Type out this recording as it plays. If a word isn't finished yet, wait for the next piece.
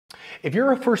If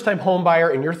you're a first-time home buyer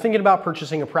and you're thinking about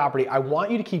purchasing a property, I want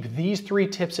you to keep these 3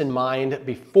 tips in mind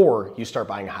before you start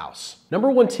buying a house. Number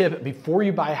 1 tip before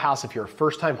you buy a house if you're a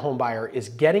first-time home buyer is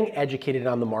getting educated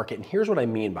on the market. And here's what I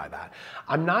mean by that.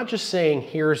 I'm not just saying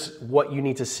here's what you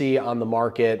need to see on the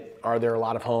market. Are there a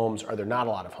lot of homes? Are there not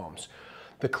a lot of homes?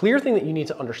 The clear thing that you need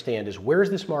to understand is where's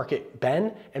this market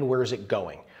been and where is it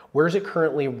going? Where is it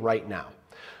currently right now?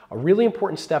 A really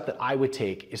important step that I would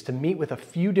take is to meet with a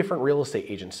few different real estate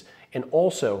agents and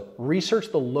also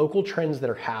research the local trends that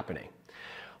are happening.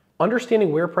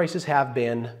 Understanding where prices have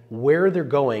been, where they're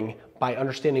going by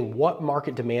understanding what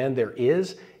market demand there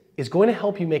is going to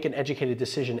help you make an educated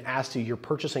decision as to your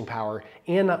purchasing power,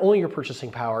 and not only your purchasing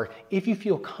power, if you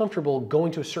feel comfortable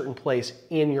going to a certain place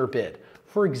in your bid.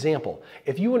 For example,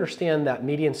 if you understand that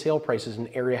median sale prices in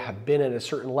an area have been at a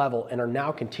certain level and are now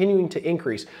continuing to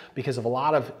increase because of a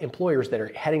lot of employers that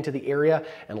are heading to the area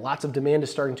and lots of demand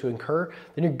is starting to incur,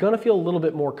 then you're gonna feel a little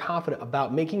bit more confident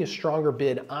about making a stronger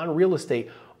bid on real estate,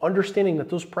 understanding that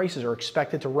those prices are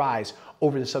expected to rise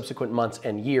over the subsequent months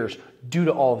and years due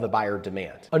to all of the buyer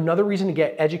demand. Another reason to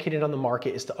get educated on the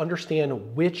market is to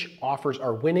understand which offers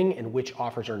are winning and which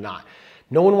offers are not.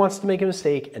 No one wants to make a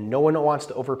mistake and no one wants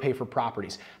to overpay for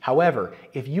properties. However,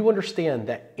 if you understand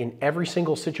that in every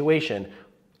single situation,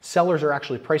 sellers are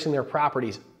actually pricing their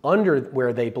properties under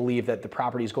where they believe that the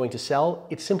property is going to sell,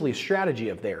 it's simply a strategy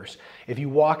of theirs. If you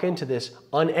walk into this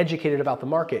uneducated about the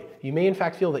market, you may in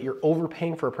fact feel that you're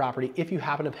overpaying for a property if you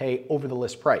happen to pay over the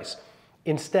list price.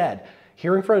 Instead,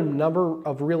 hearing from a number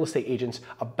of real estate agents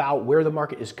about where the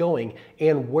market is going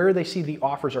and where they see the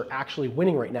offers are actually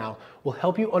winning right now will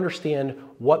help you understand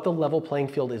what the level playing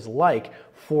field is like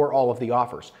for all of the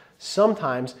offers.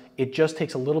 Sometimes it just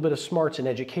takes a little bit of smarts and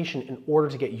education in order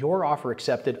to get your offer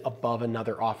accepted above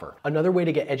another offer. Another way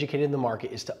to get educated in the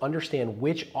market is to understand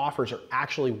which offers are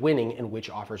actually winning and which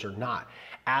offers are not.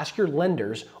 Ask your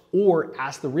lenders or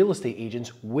ask the real estate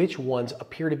agents which ones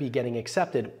appear to be getting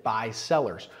accepted by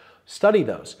sellers. Study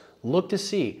those. Look to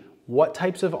see what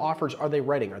types of offers are they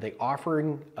writing. Are they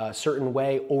offering a certain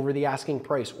way over the asking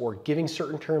price or giving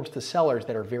certain terms to sellers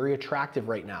that are very attractive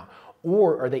right now?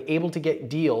 Or are they able to get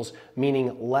deals,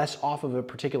 meaning less off of a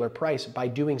particular price by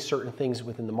doing certain things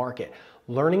within the market?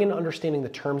 Learning and understanding the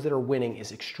terms that are winning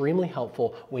is extremely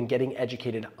helpful when getting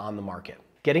educated on the market.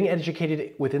 Getting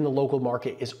educated within the local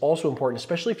market is also important,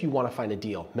 especially if you want to find a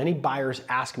deal. Many buyers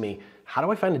ask me, how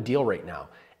do I find a deal right now?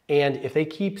 And if they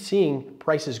keep seeing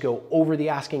prices go over the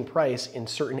asking price in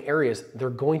certain areas, they're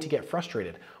going to get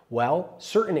frustrated. Well,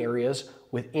 certain areas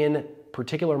within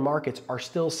particular markets are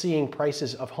still seeing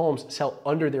prices of homes sell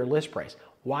under their list price.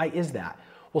 Why is that?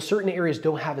 Well, certain areas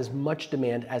don't have as much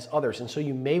demand as others, and so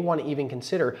you may want to even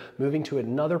consider moving to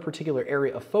another particular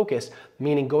area of focus,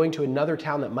 meaning going to another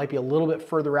town that might be a little bit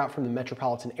further out from the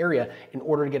metropolitan area in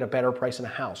order to get a better price on a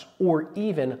house, or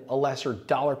even a lesser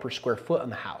dollar per square foot on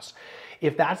the house.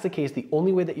 If that's the case, the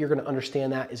only way that you're going to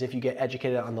understand that is if you get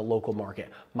educated on the local market.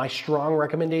 My strong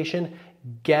recommendation,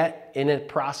 get in a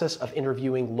process of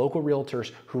interviewing local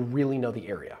realtors who really know the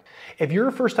area. If you're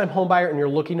a first-time home buyer and you're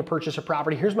looking to purchase a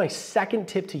property, here's my second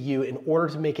tip to you in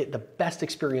order to make it the best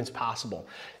experience possible.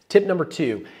 Tip number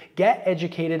 2, get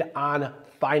educated on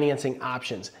financing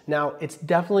options. Now, it's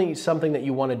definitely something that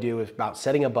you want to do about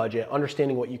setting a budget,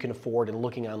 understanding what you can afford and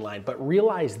looking online, but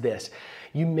realize this,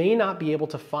 you may not be able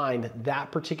to find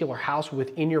that particular house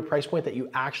within your price point that you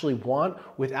actually want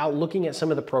without looking at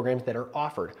some of the programs that are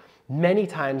offered. Many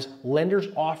times, lenders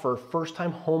offer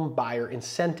first-time home buyer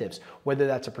incentives, whether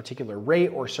that's a particular rate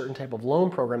or a certain type of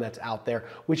loan program that's out there,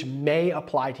 which may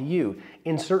apply to you.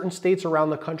 In certain states around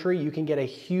the country, you can get a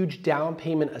huge down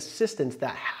payment assistance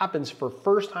that happens for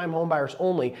first-time home buyers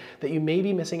only that you may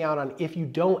be missing out on if you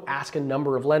don't ask a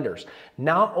number of lenders.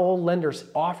 Not all lenders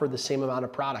offer the same amount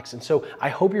of products, and so I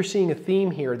hope you're seeing a theme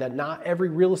here that not every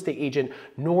real estate agent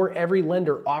nor every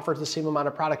lender offers the same amount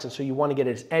of products, and so you want to get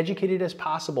as educated as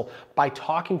possible by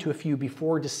talking to a few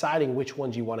before deciding which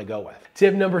ones you want to go with.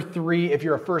 Tip number 3, if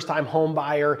you're a first-time home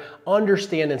buyer,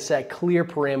 understand and set clear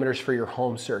parameters for your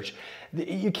home search.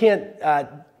 You can't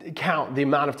count the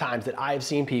amount of times that I've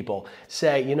seen people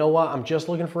say, you know what, I'm just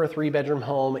looking for a 3-bedroom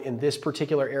home in this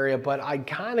particular area, but I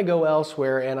kind of go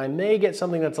elsewhere and I may get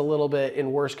something that's a little bit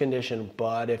in worse condition,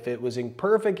 but if it was in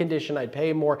perfect condition, I'd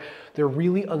pay more. They're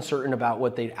really uncertain about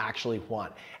what they'd actually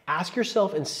want. Ask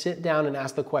yourself and sit down and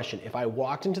ask the question, if I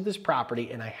walked into this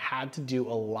property and I had to do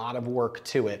a lot of work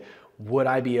to it, would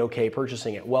I be okay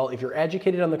purchasing it? Well, if you're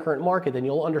educated on the current market, then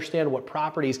you'll understand what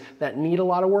properties that need a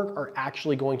lot of work are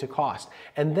actually going to cost.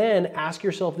 And then ask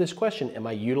yourself this question: am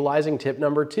I utilizing tip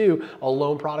number 2, a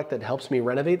loan product that helps me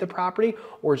renovate the property,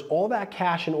 or is all that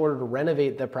cash in order to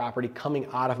renovate the property coming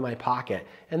out of my pocket?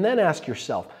 And then ask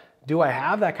yourself, do I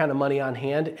have that kind of money on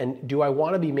hand, and do I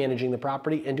want to be managing the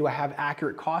property, and do I have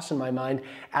accurate costs in my mind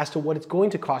as to what it's going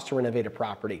to cost to renovate a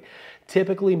property?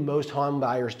 Typically, most home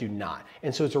buyers do not.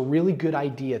 And so it's a really good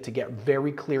idea to get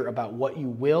very clear about what you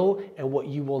will and what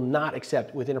you will not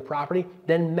accept within a property.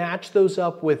 Then match those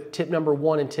up with tip number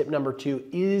 1 and tip number 2.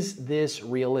 Is this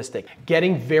realistic?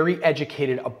 Getting very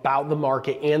educated about the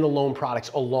market and the loan products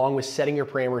along with setting your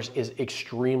parameters is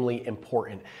extremely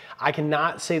important. I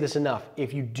cannot say this enough.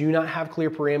 If you do not have clear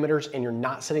parameters and you're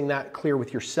not setting that clear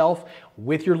with yourself,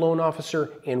 with your loan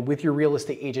officer, and with your real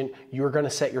estate agent, you're gonna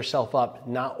set yourself up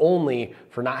not only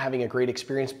for not having a great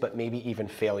experience, but maybe even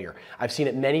failure. I've seen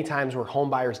it many times where home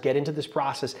buyers get into this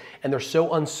process and they're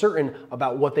so uncertain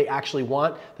about what they actually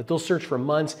want that they'll search for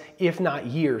months, if not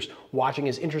years, watching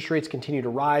as interest rates continue to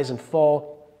rise and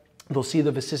fall. They'll see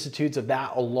the vicissitudes of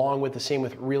that along with the same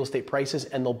with real estate prices,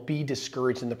 and they'll be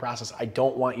discouraged in the process. I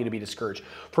don't want you to be discouraged.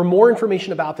 For more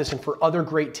information about this and for other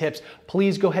great tips,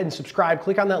 please go ahead and subscribe.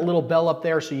 Click on that little bell up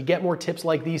there so you get more tips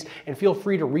like these, and feel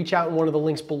free to reach out in one of the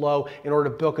links below in order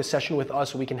to book a session with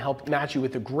us so we can help match you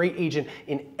with a great agent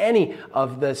in any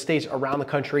of the states around the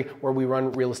country where we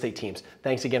run real estate teams.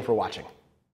 Thanks again for watching.